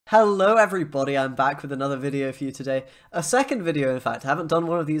Hello everybody, I'm back with another video for you today. A second video, in fact. I haven't done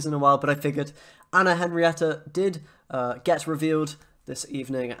one of these in a while, but I figured Henrietta did get revealed this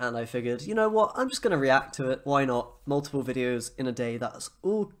evening, and I figured, you know what, I'm just going to react to it. Why not? Multiple videos in a day, that's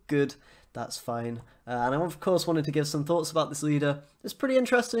all good, that's fine. And I of course wanted to give some thoughts about this leader. It's pretty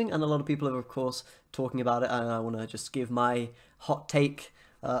interesting, and a lot of people are of course talking about it, and I want to just give my hot take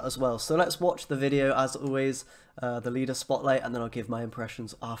as well. So let's watch the video as always, the leader spotlight, and then I'll give my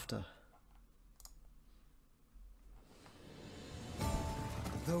impressions after.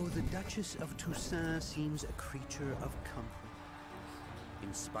 Though the Duchess of Toussaint seems a creature of comfort,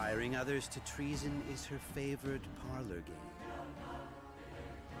 inspiring others to treason is her favorite parlor game.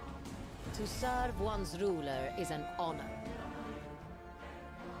 To serve one's ruler is an honor.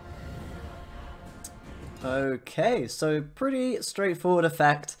 Okay, so pretty straightforward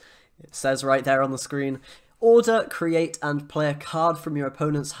effect. It says right there on the screen, order, create, and play a card from your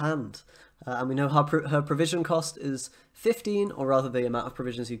opponent's hand. And we know her provision cost is 15, or rather the amount of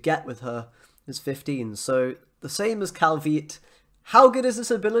provisions you get with her is 15. So the same as Calvite. How good is this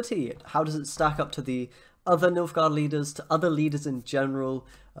ability? How does it stack up to the other Nilfgaard leaders, to other leaders in general?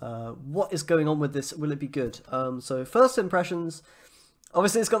 What is going on with this? Will it be good? So first impressions.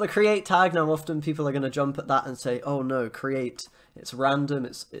 Obviously, it's got the create tag. Now, often people are going to jump at that and say, oh no, create, it's random,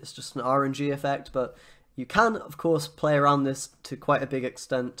 it's just an RNG effect. But you can, of course, play around this to quite a big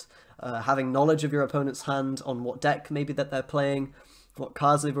extent. Having knowledge of your opponent's hand on what deck maybe that they're playing, what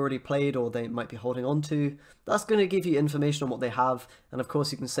cards they've already played or they might be holding on to. That's going to give you information on what they have. And of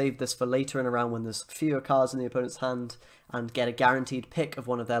course, you can save this for later in a round when there's fewer cards in the opponent's hand and get a guaranteed pick of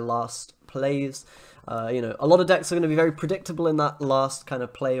one of their last plays. You know, a lot of decks are going to be very predictable in that last kind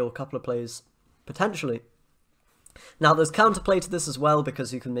of play or couple of plays, potentially. Now, there's counterplay to this as well,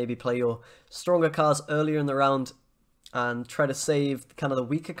 because you can maybe play your stronger cards earlier in the round and try to save kind of the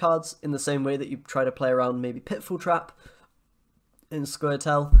weaker cards in the same way that you try to play around maybe Pitfall Trap in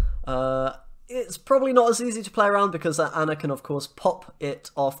Squirtle. It's probably not as easy to play around because Anna can, of course, pop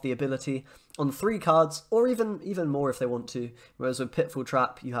it off the ability on 3 cards, or even more if they want to. Whereas with Pitfall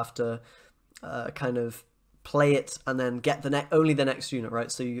Trap, you have to kind of play it and then get only the next unit,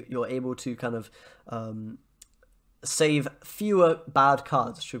 right? So you're able to kind of save fewer bad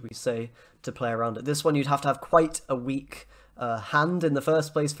cards, should we say, to play around it. This one you'd have to have quite a weak hand in the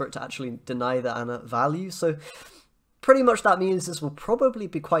first place for it to actually deny the Anna value. So pretty much that means this will probably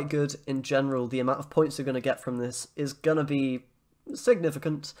be quite good in general. The amount of points you're going to get from this is going to be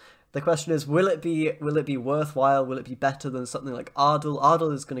significant. The question is, will it be worthwhile? Will it be better than something like Ardell?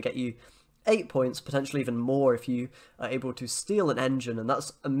 Ardell is going to get you 8 points, potentially even more if you are able to steal an engine, and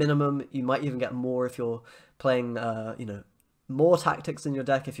that's a minimum. You might even get more if you're playing, you know, more tactics in your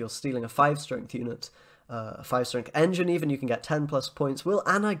deck. If you're stealing a 5-strength unit, a 5-strength engine even, you can get 10 plus points. Will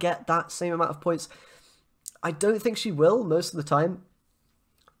Anna get that same amount of points? I don't think she will most of the time,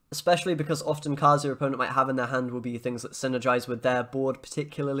 especially because often cards your opponent might have in their hand will be things that synergize with their board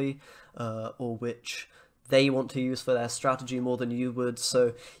particularly, or which they want to use for their strategy more than you would.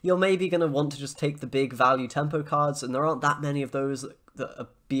 So you're maybe going to want to just take the big value tempo cards, and there aren't that many of those that are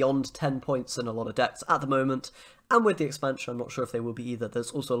beyond 10 points in a lot of decks at the moment. And with the expansion, I'm not sure if they will be either.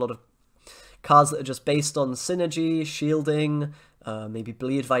 There's also a lot of cards that are just based on synergy, shielding, maybe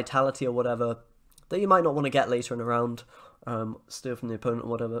bleed vitality or whatever, that you might not want to get later in a round, steal from the opponent or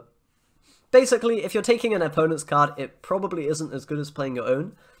whatever. Basically, if you're taking an opponent's card, it probably isn't as good as playing your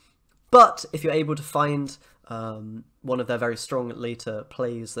own. But if you're able to find one of their very strong later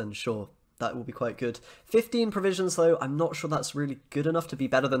plays, then sure, that will be quite good. 15 provisions though, I'm not sure that's really good enough to be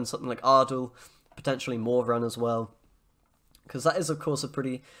better than something like Ardell, potentially more run as well. Because that is of course a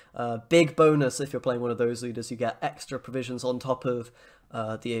pretty big bonus if you're playing one of those leaders. You get extra provisions on top of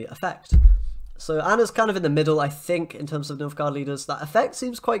the effect. So Anna's kind of in the middle, I think, in terms of Nilfgaard leaders. That effect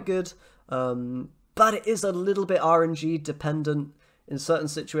seems quite good, but it is a little bit RNG dependent. In certain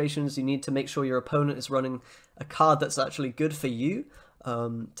situations, you need to make sure your opponent is running a card that's actually good for you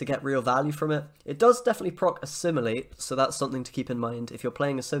to get real value from it. It does definitely proc Assimilate, so that's something to keep in mind. If you're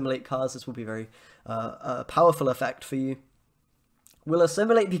playing Assimilate cards, this will be very a powerful effect for you. Will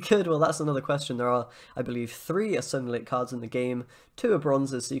Assimilate be good? Well, that's another question. There are, I believe, 3 Assimilate cards in the game. 2 are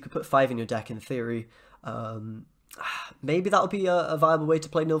bronzes, so you could put 5 in your deck in theory. Maybe that'll be a viable way to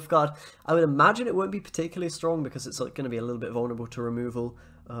play Nilfgaard. I would imagine it won't be particularly strong because it's going to be a little bit vulnerable to removal.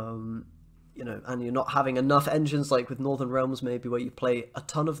 You know, and you're not having enough engines like with Northern Realms maybe, where you play a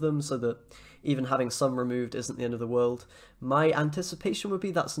ton of them, so that even having some removed isn't the end of the world. My anticipation would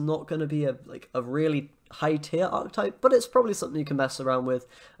be that's not going to be a really high tier archetype, but it's probably something you can mess around with,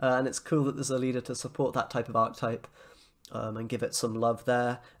 and it's cool that there's a leader to support that type of archetype. and give it some love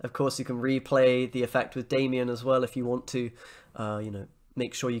there. Of course, you can replay the effect with Damien as well if you want to, you know,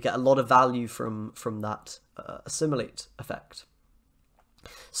 make sure you get a lot of value from that assimilate effect.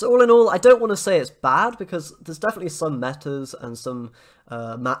 So all in all, I don't want to say it's bad, because there's definitely some metas and some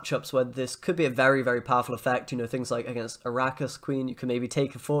matchups where this could be a very, very powerful effect. You know, things like against Arrakis Queen, you can maybe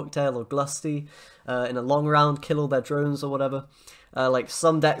take a Forktail or Glusty in a long round, kill all their drones or whatever. Like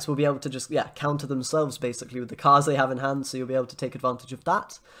some decks will be able to just, yeah, counter themselves basically with the cards they have in hand, so you'll be able to take advantage of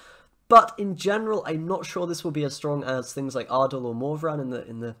that. But in general, I'm not sure this will be as strong as things like Ardal or Morvran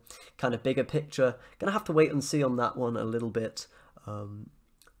in the kind of bigger picture. Gonna have to wait and see on that one a little bit.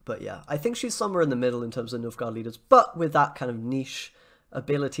 But yeah, I think she's somewhere in the middle in terms of Nilfgaard leaders, but with that kind of niche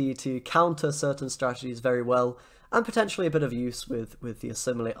ability to counter certain strategies very well, and potentially a bit of use with the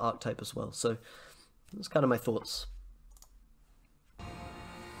Assimilate archetype as well. So that's kind of my thoughts.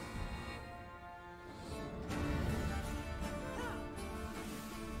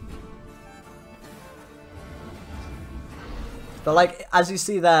 But like, as you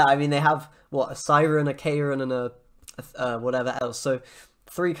see there, I mean, they have, what, a Siren, a Kairon, and a whatever else. So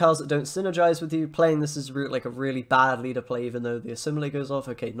 3 cards that don't synergize with you. Playing this is like a really bad leader play, even though the Assimilate goes off.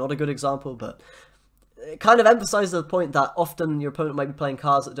 Okay, not a good example, but it kind of emphasizes the point that often your opponent might be playing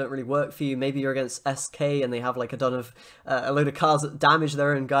cards that don't really work for you. Maybe you're against SK and they have like a load of cards that damage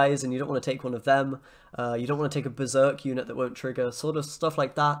their own guys, and you don't want to take one of them. You don't want to take a Berserk unit that won't trigger, sort of stuff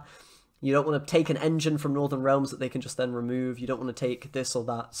like that. You don't want to take an engine from Northern Realms that they can just then remove. You don't want to take this or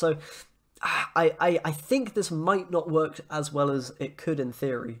that. So I think this might not work as well as it could in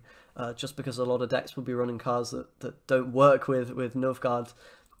theory, just because a lot of decks will be running cards that don't work with Nilfgaard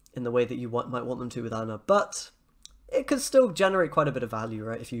in the way that you might want them to with Anna. But it could still generate quite a bit of value,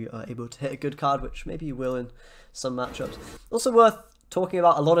 right, if you are able to hit a good card, which maybe you will in some matchups. Also worth talking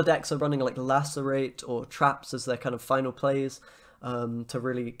about, a lot of decks are running like Lacerate or Traps as their kind of final plays, to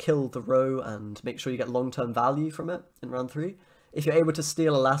really kill the row and make sure you get long-term value from it in round 3. If you're able to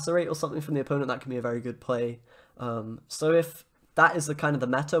steal a Lacerate or something from the opponent, that can be a very good play. So if that is the kind of the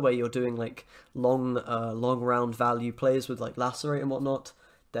meta where you're doing like long round value plays with like Lacerate and whatnot,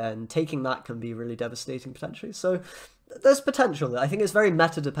 then taking that can be really devastating potentially. So there's potential there. I think it's very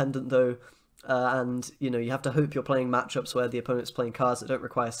meta dependent though, and you know, you have to hope you're playing matchups where the opponent's playing cards that don't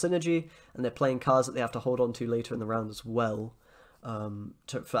require synergy, and they're playing cards that they have to hold on to later in the round as well.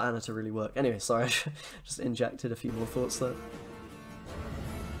 For Anna to really work. Anyway, sorry, I just injected a few more thoughts there.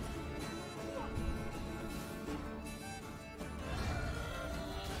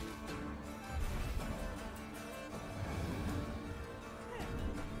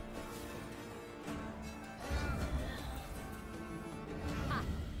 Ha!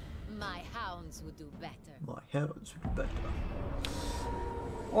 My hounds would do better. My hounds would do better.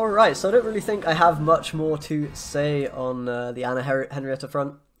 Alright, so I don't really think I have much more to say on the Anna Henrietta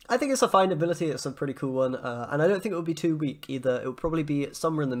front. I think it's a fine ability, it's a pretty cool one, and I don't think it will be too weak either. It will probably be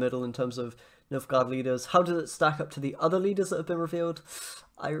somewhere in the middle in terms of Nilfgaard leaders. How does it stack up to the other leaders that have been revealed?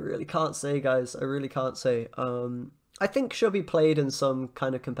 I really can't say, guys. I really can't say. I think she'll be played in some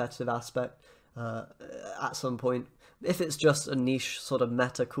kind of competitive aspect at some point. If it's just a niche sort of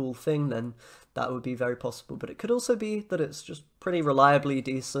meta cool thing, then that would be very possible. But it could also be that it's just pretty reliably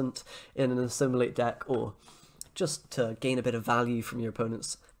decent in an Assimilate deck, or just to gain a bit of value from your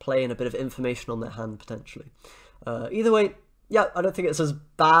opponent's play and a bit of information on their hand potentially. Either way, yeah, I don't think it's as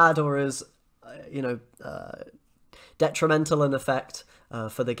bad or as detrimental an effect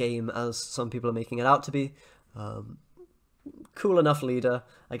for the game as some people are making it out to be. Cool enough leader.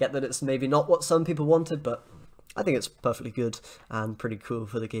 I get that it's maybe not what some people wanted, but I think it's perfectly good and pretty cool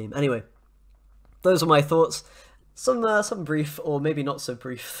for the game. Anyway, those are my thoughts. Some brief, or maybe not so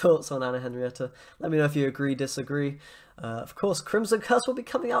brief, thoughts on Anna Henrietta. Let me know if you agree, disagree. Of course, Crimson Curse will be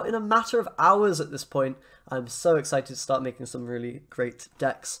coming out in a matter of hours at this point. I'm so excited to start making some really great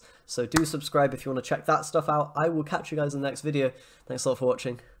decks. So do subscribe if you want to check that stuff out. I will catch you guys in the next video. Thanks a lot for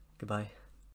watching. Goodbye.